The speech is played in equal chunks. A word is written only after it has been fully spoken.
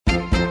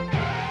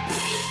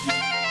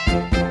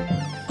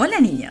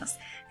niños,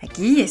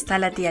 aquí está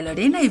la tía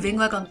Lorena y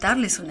vengo a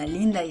contarles una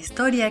linda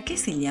historia que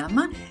se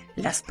llama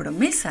Las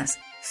promesas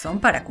son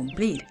para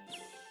cumplir.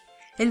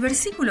 El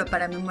versículo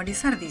para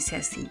memorizar dice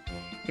así: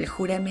 el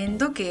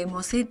juramento que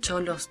hemos hecho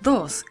los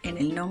dos en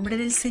el nombre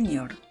del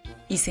Señor,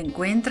 y se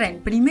encuentra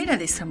en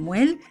 1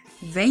 Samuel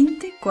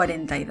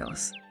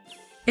 20:42.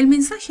 El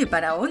mensaje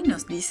para hoy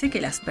nos dice que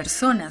las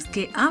personas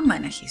que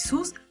aman a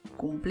Jesús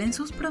cumplen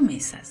sus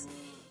promesas.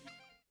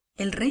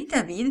 El rey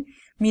David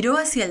miró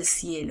hacia el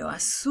cielo,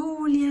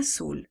 azul y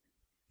azul.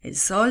 El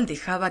sol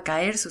dejaba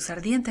caer sus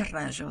ardientes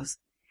rayos.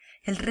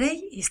 El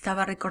rey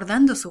estaba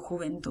recordando su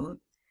juventud.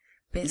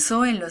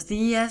 Pensó en los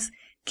días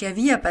que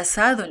había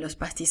pasado en los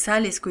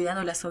pastizales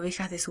cuidando las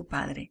ovejas de su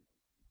padre.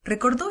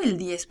 Recordó el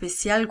día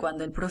especial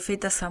cuando el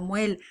profeta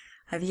Samuel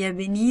había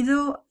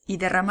venido y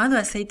derramado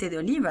aceite de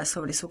oliva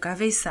sobre su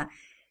cabeza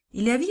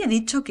y le había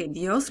dicho que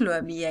Dios lo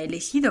había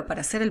elegido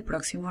para ser el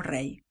próximo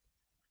rey.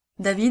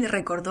 David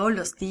recordó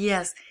los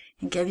días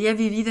en que había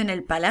vivido en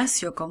el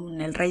palacio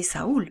con el rey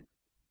Saúl.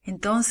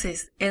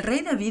 Entonces el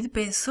rey David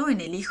pensó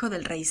en el hijo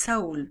del rey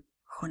Saúl,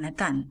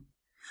 Jonatán.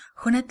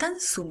 Jonatán,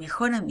 su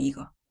mejor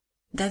amigo.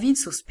 David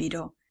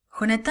suspiró.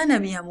 Jonatán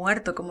había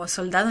muerto como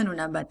soldado en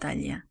una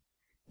batalla.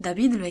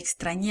 David lo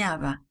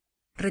extrañaba.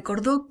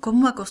 Recordó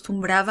cómo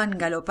acostumbraban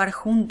galopar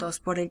juntos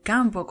por el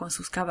campo con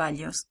sus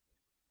caballos,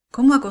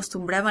 cómo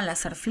acostumbraban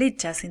lanzar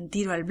flechas en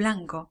tiro al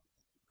blanco,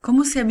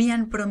 cómo se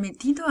habían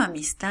prometido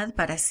amistad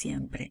para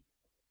siempre.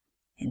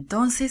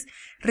 Entonces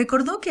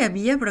recordó que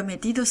había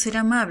prometido ser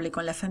amable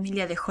con la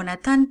familia de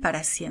Jonatán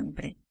para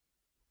siempre.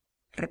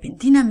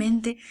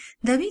 Repentinamente,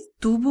 David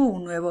tuvo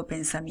un nuevo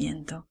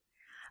pensamiento.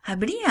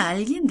 ¿Habría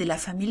alguien de la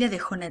familia de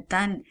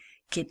Jonatán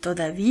que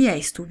todavía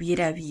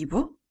estuviera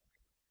vivo?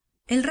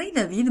 El rey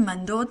David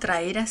mandó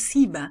traer a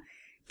Siba,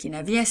 quien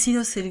había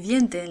sido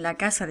sirviente en la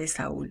casa de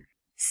Saúl.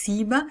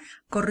 Siba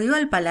corrió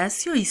al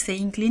palacio y se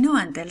inclinó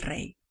ante el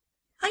rey.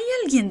 ¿Hay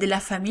alguien de la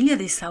familia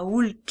de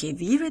Saúl que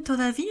vive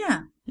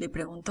todavía?, le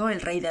preguntó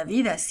el rey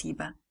David a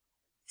Siba.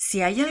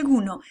 Si hay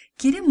alguno,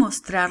 quiere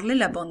mostrarle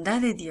la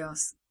bondad de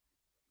Dios.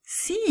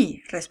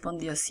 Sí,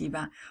 respondió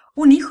Siba,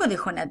 un hijo de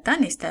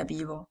Jonatán está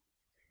vivo.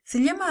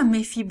 Se llama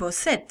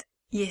Mefiboset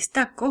y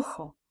está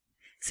cojo.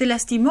 Se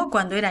lastimó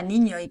cuando era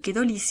niño y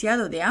quedó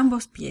lisiado de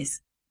ambos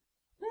pies.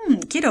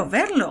 Quiero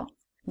verlo,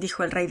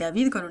 dijo el rey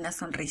David con una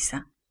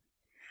sonrisa.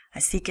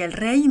 Así que el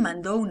rey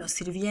mandó unos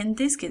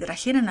sirvientes que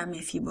trajeran a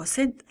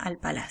Mefiboset al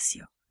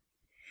palacio.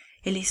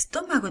 El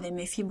estómago de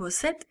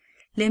Mefiboset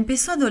le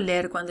empezó a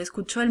doler cuando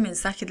escuchó el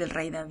mensaje del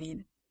rey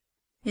David.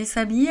 Él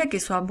sabía que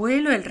su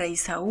abuelo, el rey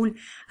Saúl,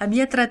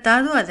 había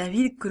tratado a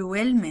David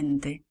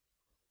cruelmente.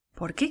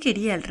 ¿Por qué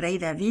quería el rey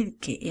David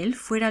que él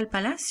fuera al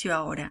palacio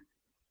ahora?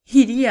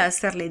 ¿Iría a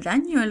hacerle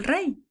daño el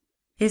rey?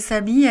 Él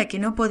sabía que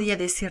no podía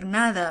decir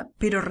nada,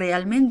 pero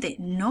realmente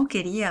no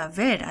quería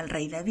ver al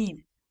rey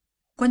David.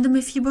 Cuando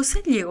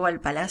Mefiboset llegó al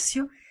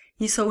palacio,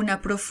 hizo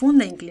una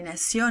profunda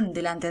inclinación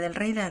delante del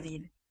rey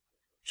David.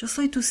 «Yo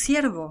soy tu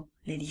siervo»,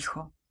 le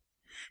dijo.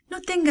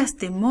 «No tengas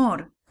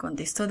temor»,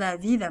 contestó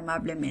David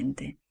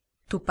amablemente.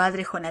 «Tu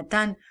padre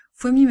Jonatán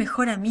fue mi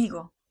mejor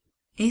amigo.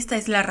 Esta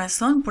es la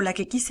razón por la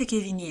que quise que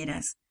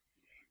vinieras.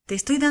 Te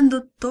estoy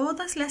dando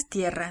todas las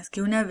tierras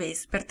que una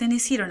vez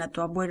pertenecieron a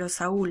tu abuelo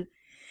Saúl,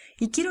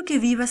 y quiero que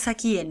vivas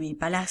aquí en mi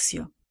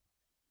palacio».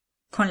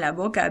 Con la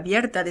boca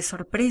abierta de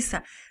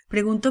sorpresa,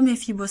 preguntó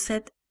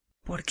Mefiboset: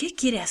 «¿Por qué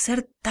quiere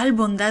hacer tal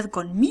bondad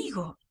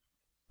conmigo?»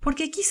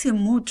 «Porque quise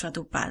mucho a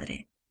tu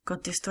padre»,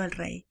 contestó el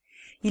rey,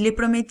 «y le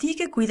prometí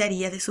que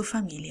cuidaría de su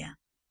familia».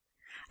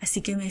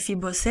 Así que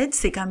Mefiboset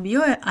se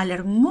cambió al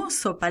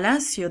hermoso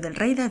palacio del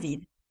rey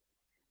David.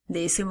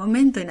 De ese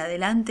momento en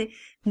adelante,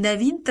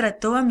 David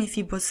trató a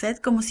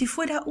Mefiboset como si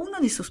fuera uno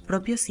de sus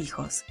propios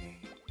hijos.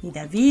 Y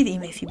David y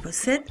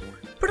Mefiboset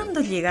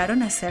pronto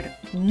llegaron a ser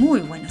muy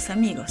buenos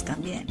amigos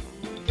también.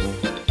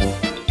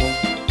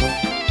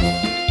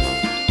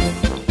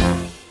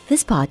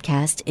 This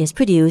podcast is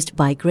produced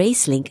by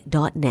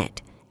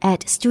Gracelink.net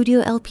at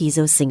Studio El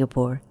Piso,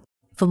 Singapore.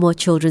 For more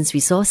children's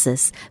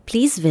resources,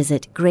 please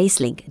visit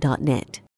Gracelink.net.